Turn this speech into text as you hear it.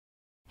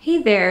Hey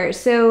there,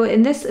 so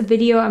in this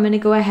video I'm going to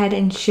go ahead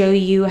and show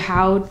you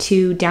how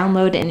to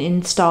download and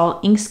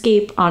install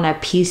Inkscape on a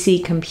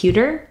PC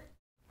computer.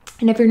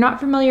 And if you're not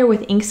familiar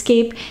with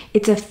Inkscape,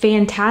 it's a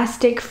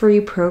fantastic free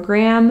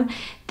program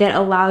that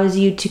allows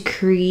you to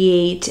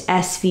create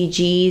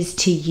SVGs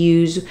to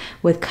use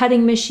with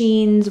cutting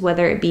machines,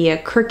 whether it be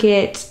a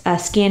Cricut, a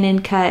Scan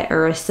 & Cut,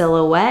 or a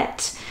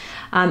Silhouette.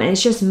 And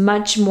it's just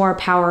much more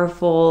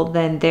powerful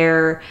than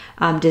their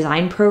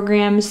design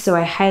programs, so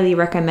I highly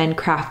recommend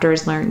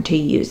crafters learn to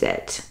use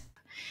it.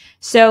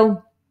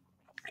 So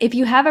if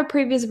you have a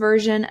previous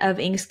version of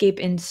Inkscape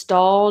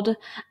installed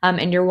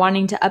and you're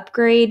wanting to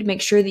upgrade,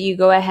 make sure that you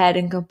go ahead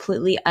and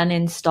completely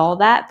uninstall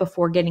that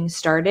before getting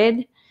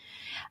started.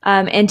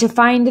 And to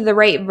find the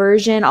right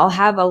version, I'll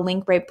have a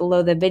link right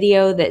below the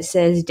video that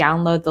says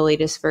download the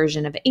latest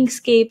version of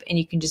Inkscape, and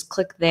you can just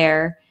click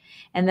there.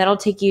 And that'll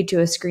take you to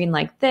a screen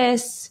like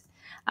this.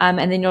 And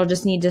then you'll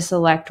just need to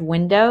select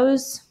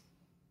Windows.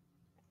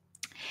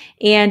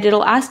 And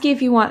it'll ask you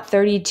if you want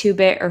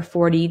 32-bit or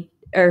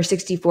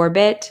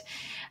 64-bit.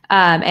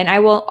 And I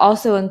will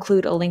also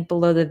include a link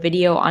below the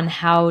video on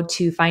how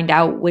to find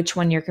out which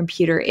one your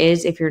computer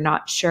is if you're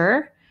not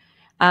sure.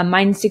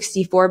 Mine's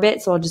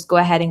 64-bit, so I'll just go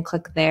ahead and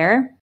click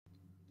there.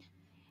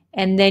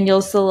 And then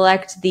you'll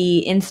select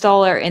the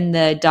installer in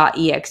the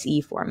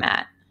 .exe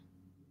format.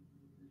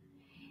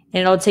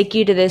 And it'll take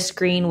you to this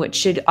screen, which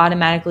should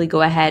automatically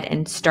go ahead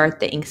and start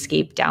the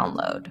Inkscape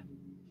download.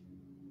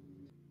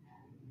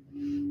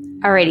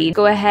 Alrighty,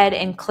 go ahead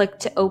and click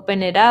to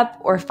open it up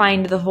or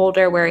find the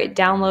folder where it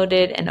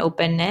downloaded and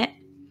open it.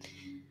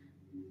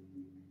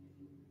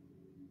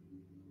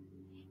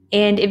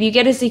 And if you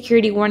get a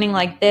security warning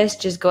like this,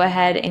 just go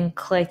ahead and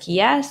click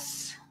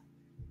yes.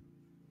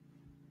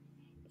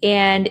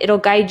 And it'll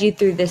guide you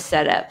through this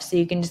setup. So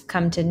you can just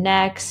come to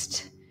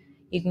next.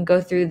 You can go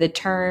through the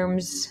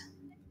terms.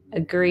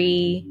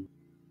 Agree,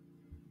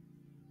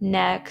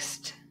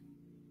 next,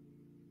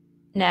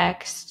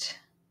 next,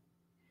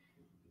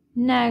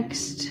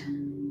 next,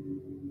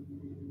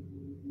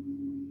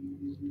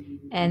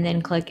 and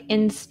then click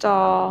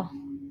install.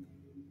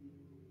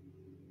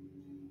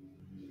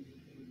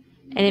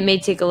 And it may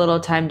take a little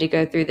time to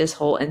go through this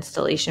whole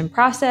installation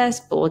process,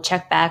 but we'll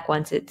check back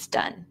once it's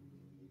done.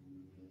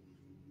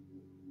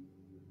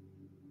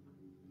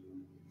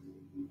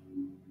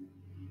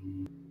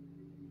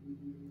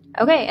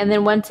 Okay, and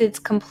then once it's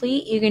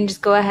complete, you can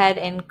just go ahead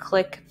and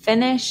click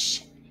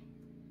finish,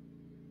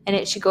 and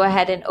it should go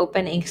ahead and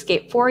open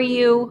Inkscape for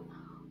you,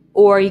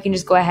 or you can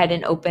just go ahead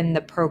and open the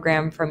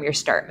program from your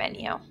start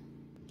menu.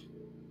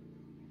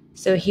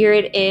 So here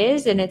it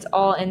is, and it's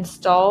all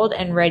installed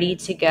and ready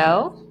to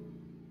go.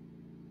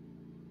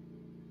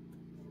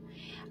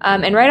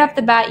 And right off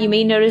the bat, you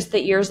may notice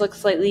that yours looks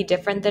slightly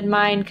different than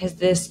mine because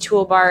this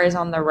toolbar is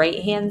on the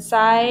right-hand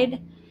side.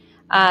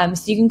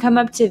 So you can come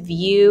up to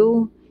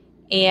View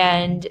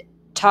and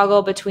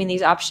toggle between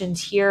these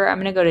options here. I'm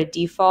going to go to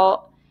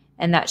default,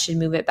 and that should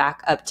move it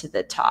back up to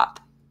the top.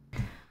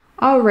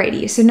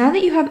 Alrighty, so now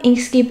that you have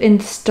Inkscape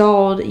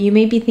installed, you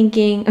may be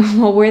thinking,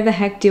 well, where the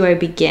heck do I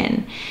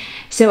begin?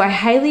 So I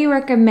highly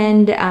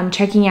recommend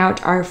checking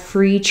out our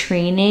free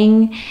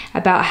training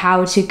about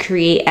how to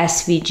create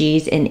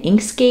SVGs in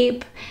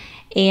Inkscape.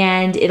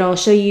 And it'll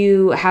show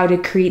you how to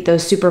create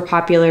those super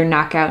popular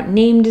knockout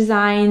name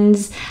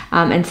designs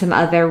and some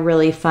other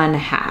really fun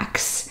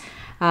hacks.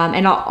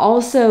 And I'll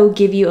also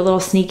give you a little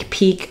sneak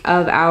peek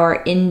of our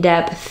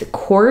in-depth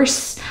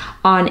course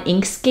on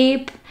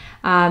Inkscape.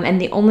 And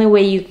the only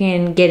way you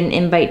can get an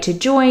invite to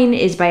join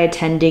is by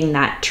attending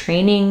that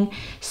training.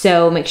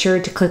 So make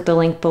sure to click the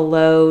link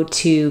below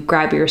to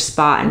grab your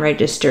spot and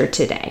register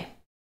today.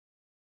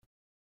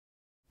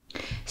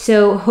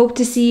 So hope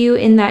to see you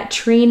in that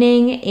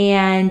training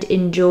and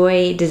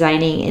enjoy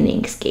designing in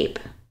Inkscape.